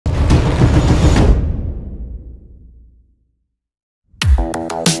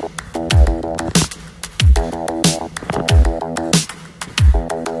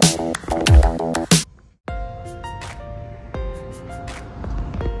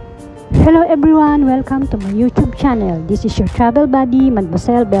Hello everyone, welcome to my YouTube channel. This is your travel buddy,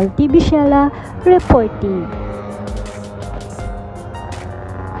 Mademoiselle Belle Tibicella, reporting.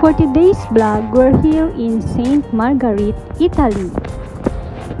 For today's vlog, we're here in Saint Margherita, Italy.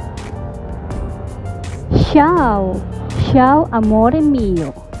 Ciao! Ciao amore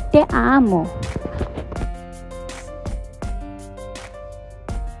mio! Te amo!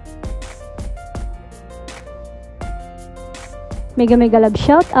 Mega love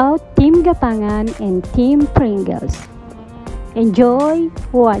shout out Team Gapangan and Team Pringles. Enjoy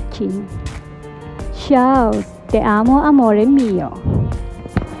watching. Ciao, te amo amore mio.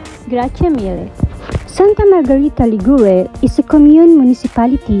 Grazie mille. Santa Margherita Ligure is a commune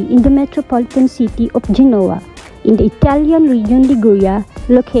municipality in the metropolitan city of Genoa, in the Italian region Liguria,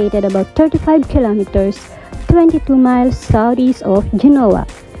 located about 35 kilometers, 22 miles southeast of Genoa,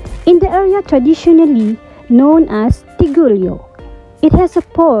 in the area traditionally known as Tigulio. It has a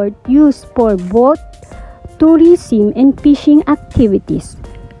port used for both tourism and fishing activities.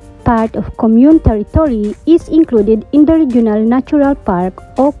 Part of commune territory is included in the regional natural park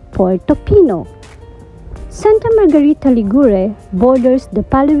of Portofino. Santa Margherita Ligure borders the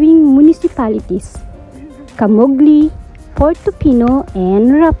following municipalities: Camogli, Portofino, and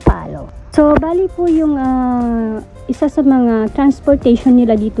Rapallo. So, bali po yung isa sa mga transportation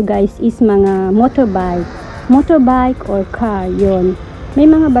nila dito guys is mga motorbike or car, yon. May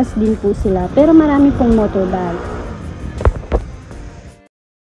mga bus din po sila, pero marami pong motorbike.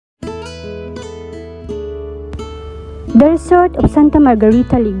 The resort of Santa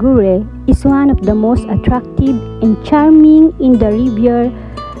Margherita Ligure is one of the most attractive and charming in the Riviera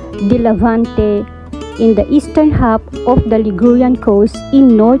di Levante, in the eastern half of the Ligurian coast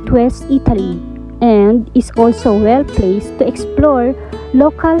in northwest Italy, and is also well placed to explore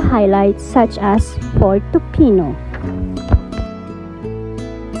local highlights such as Portofino.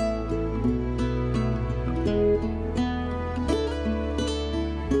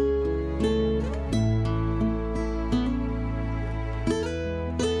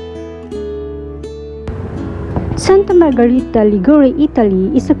 Santa Margherita Ligure,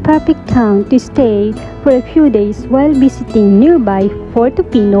 Italy is a perfect town to stay for a few days while visiting nearby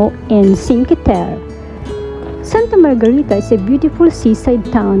Portofino and Cinque Terre. Santa Margherita is a beautiful seaside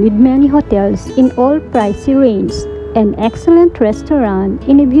town with many hotels in all pricey ranges, an excellent restaurant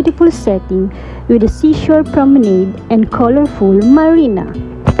in a beautiful setting with a seashore promenade and colorful marina.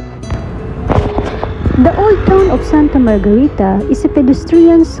 The old town of Santa Margherita is a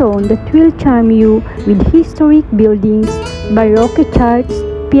pedestrian zone that will charm you with historic buildings, Baroque churches,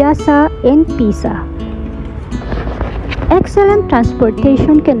 piazza, and pizza. Excellent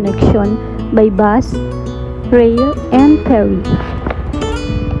transportation connection by bus, rail, and ferry.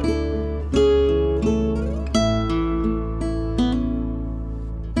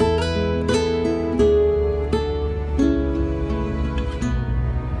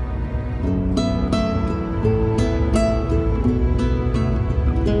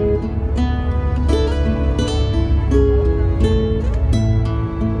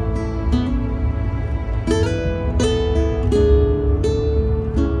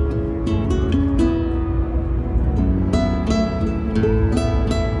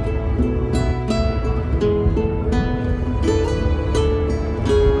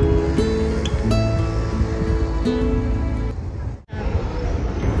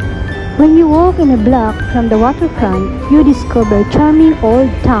 When you walk in a block from the waterfront, you discover a charming old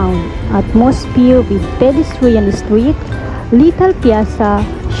town atmosphere with pedestrian street, little piazza,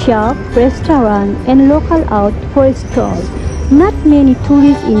 shop, restaurant, and local out for a stroll. Not many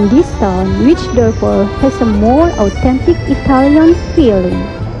tourists in this town, which therefore has a more authentic Italian feeling.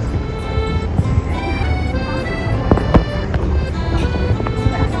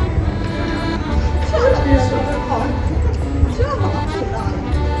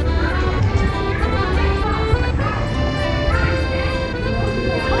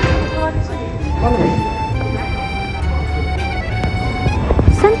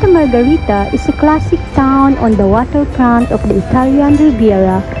 Santa Margherita is a classic town on the waterfront of the Italian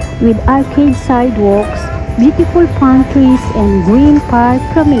Riviera with arcade sidewalks, beautiful palm trees, and green park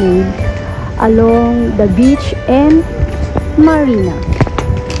promenade along the beach and marina.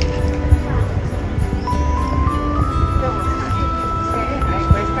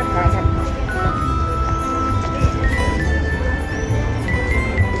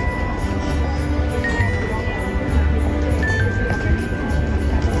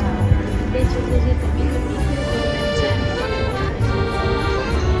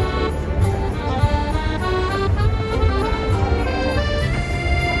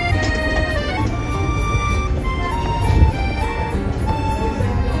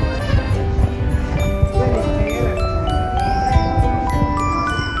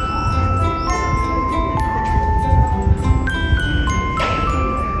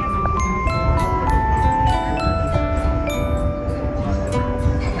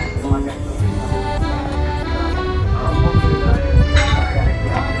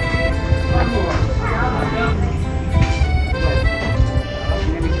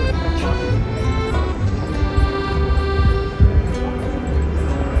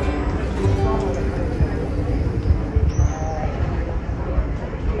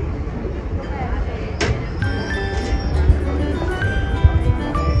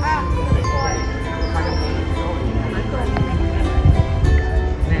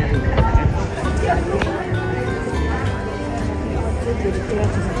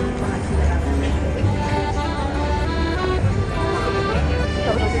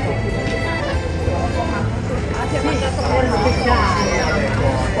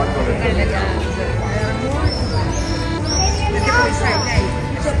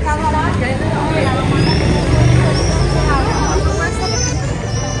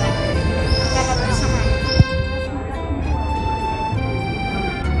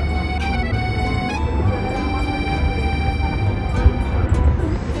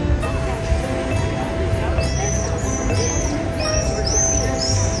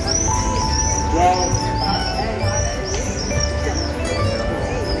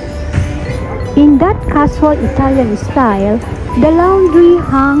 In that casual Italian style, the laundry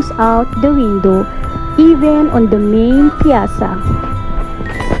hangs out the window, even on the main piazza.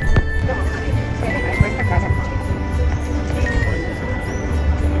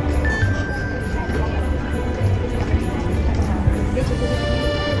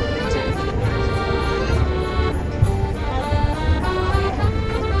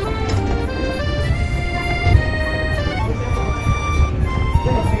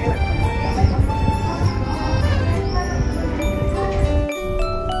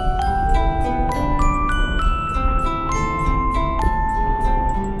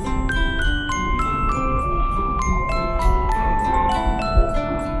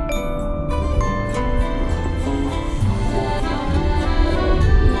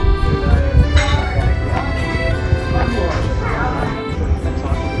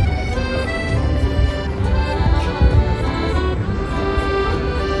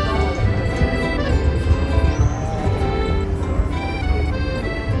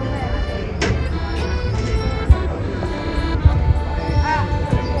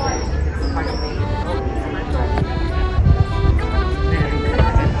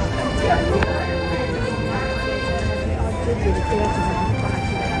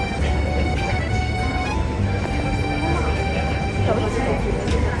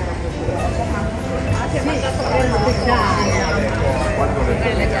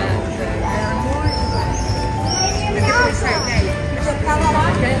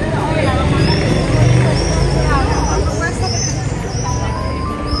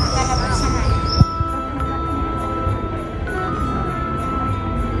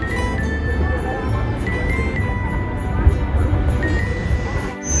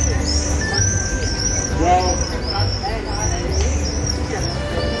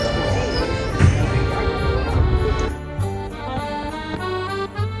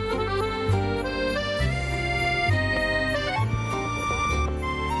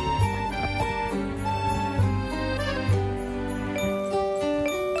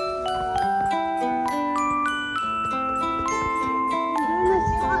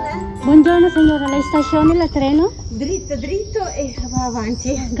 Buongiorno signora, la stazione, la treno? Dritto, dritto e va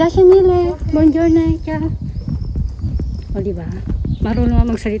avanti. Grazie mille, buongiorno, ciao. O diba, marunong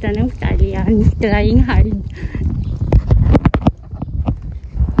magsalita ng Italian, trying hard.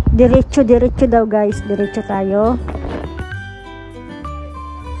 Diretso daw guys, diretso tayo.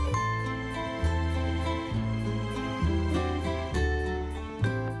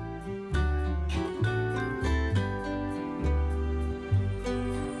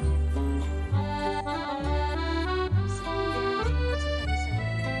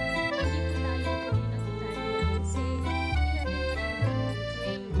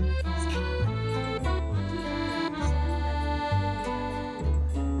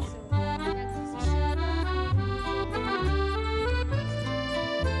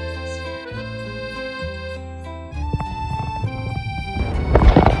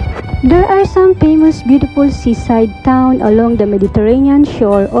 There are some famous beautiful seaside towns along the Mediterranean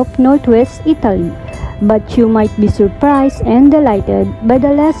shore of northwest Italy, but you might be surprised and delighted by the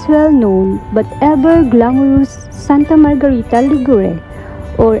less well-known but ever glamorous Santa Margherita Ligure,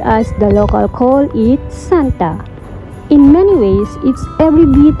 or as the local call it, Santa. In many ways, it's every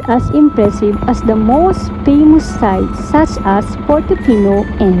bit as impressive as the most famous sites such as Portofino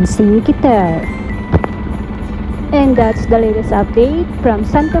and Cinque Terre. And that's the latest update from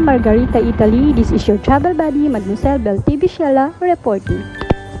Santa Margherita, Italy. This is your travel buddy, Mademoiselle Beltibiciella, reporting.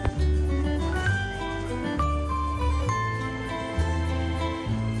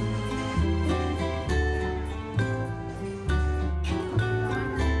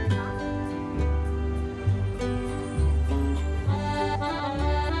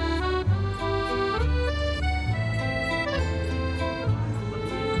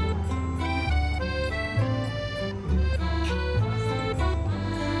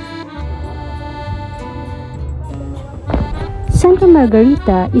 Santa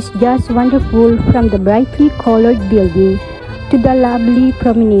Margherita is just wonderful, from the brightly colored building to the lovely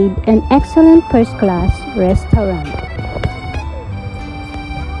promenade and excellent first-class restaurant.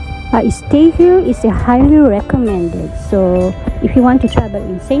 A stay here is highly recommended. So, if you want to travel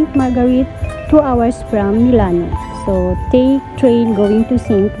in St. Margherita, 2 hours from Milano. So, take train going to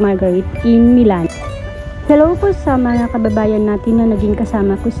St. Margherita in Milan. Hello po sa mga kababayan natin na naging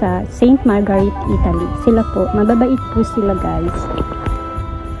kasama ko sa St. Margherita, Italy. Sila po, mababait po sila guys.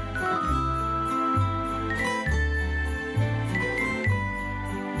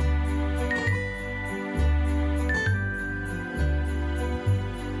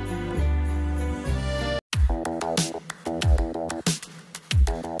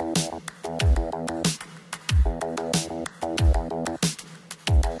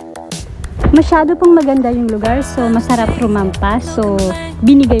 Masyado pong maganda yung lugar, so masarap rumampa. So,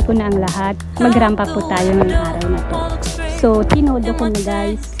 binigay ko na ang lahat. Magrampa po tayo ngayong araw na to. So, tinodo ko na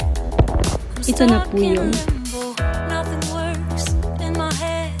guys. Ito na po yun.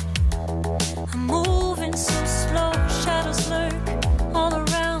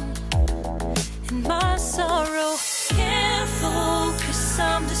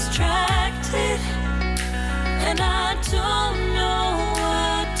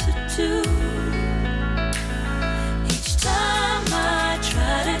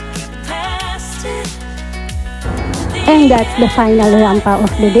 And that's the final rampa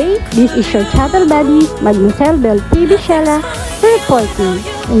of the day. This is your travel buddy, Mademoiselle TV Shella, reporting.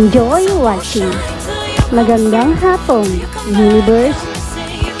 Enjoy watching. Magandang hapon, Universe.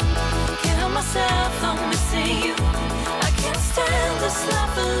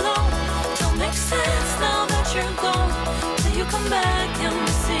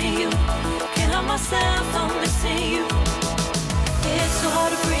 It's so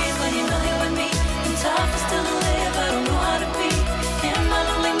hard to breathe when you know you're with me. And tough is still to live, I don't know how to be. In my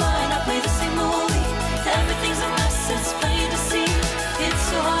lonely mind, I play the same movie. Everything's a mess, it's plain to see. It's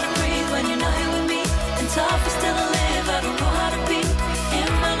so hard to breathe when you know you're with me. And tough is still to live, I don't know how to be. In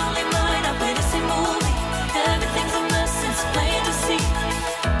my lonely mind, I play the same movie. Everything's a mess, it's plain to see.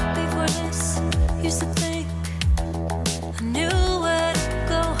 Before this, used to think I knew where to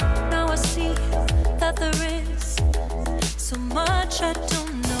go. Now I see that there is so much I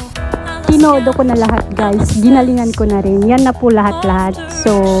don't know. Tinodo ko na lahat guys. Ginalingan ko na rin. Yan na po lahat-lahat.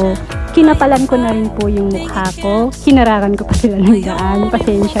 So, kinapalan ko na rin po yung mukha ko. Kinararan ko pa sila ng daan.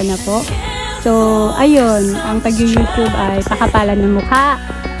 Pasensya na po. So, ayun. Ang pag-YouTube ay pakapalan ng mukha.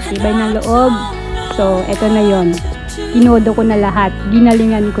 Ibay ng loob. So, eto na yon. Tinodo ko na lahat.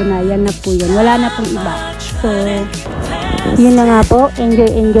 Ginalingan ko na. Yan na po yun. Wala na pong iba. So, yun na nga po.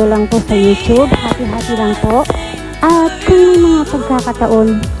 Enjoy lang po sa YouTube. Happy lang po. At kung may mga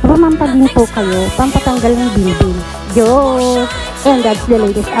pagkakataon, rumampa din po kayo, pampatanggal ng bilbil. Yo! And that's the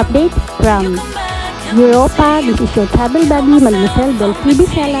latest update from Europa. This is your travel buddy, Mademoiselle TV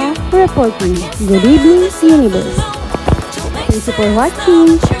Shella, reporting. Good evening, Universe. Thank you for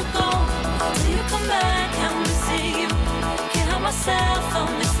watching.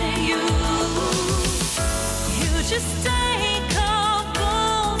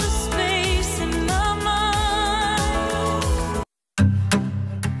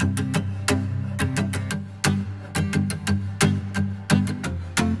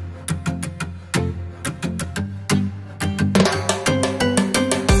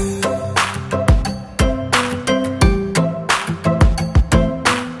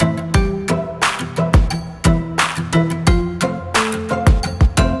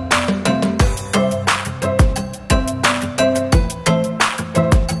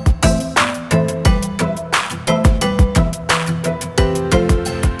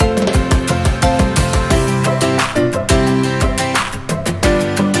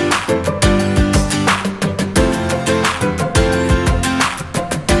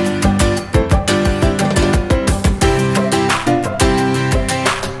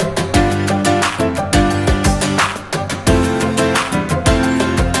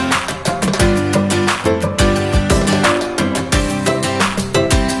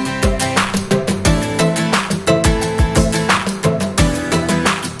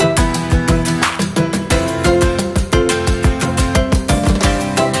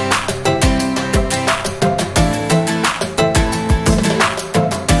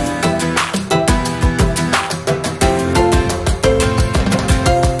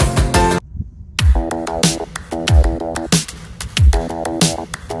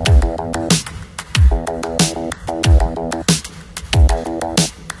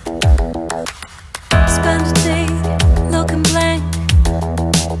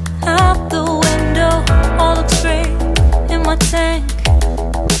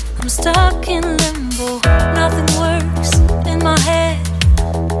 stuck in limbo, nothing works in my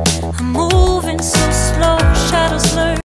so slow.